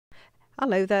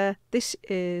Hello there, this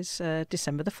is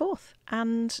December the 4th,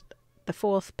 and the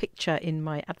fourth picture in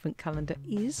my advent calendar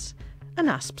is an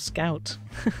asp scout.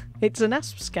 It's an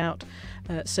asp scout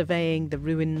surveying the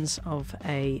ruins of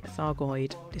a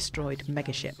Thargoid destroyed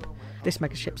megaship. This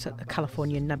megaship's at the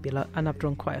California Nebula, and I've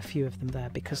drawn quite a few of them there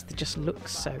because they just look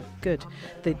so good.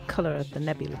 The colour of the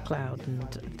nebula cloud and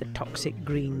the toxic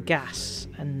green gas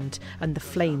and the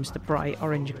flames, the bright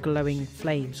orange glowing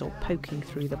flames all poking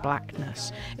through the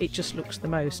blackness. It just looks the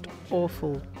most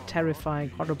awful, terrifying,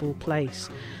 horrible place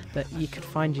that you could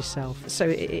find yourself. So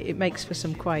it makes for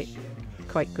some quite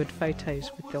good photos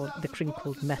with the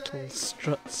crinkled metal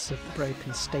struts of the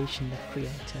broken station they've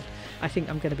created. I think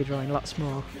I'm going to be drawing lots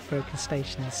more broken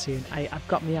stations soon. I've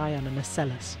got my eye on an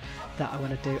Ocellus that I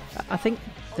want to do. I think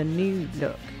the new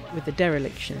look with the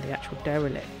dereliction, the actual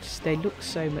derelicts, they look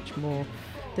so much more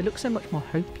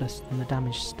hopeless than the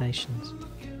damaged stations.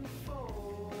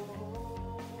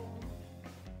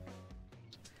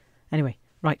 Anyway,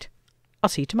 right, I'll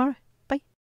see you tomorrow.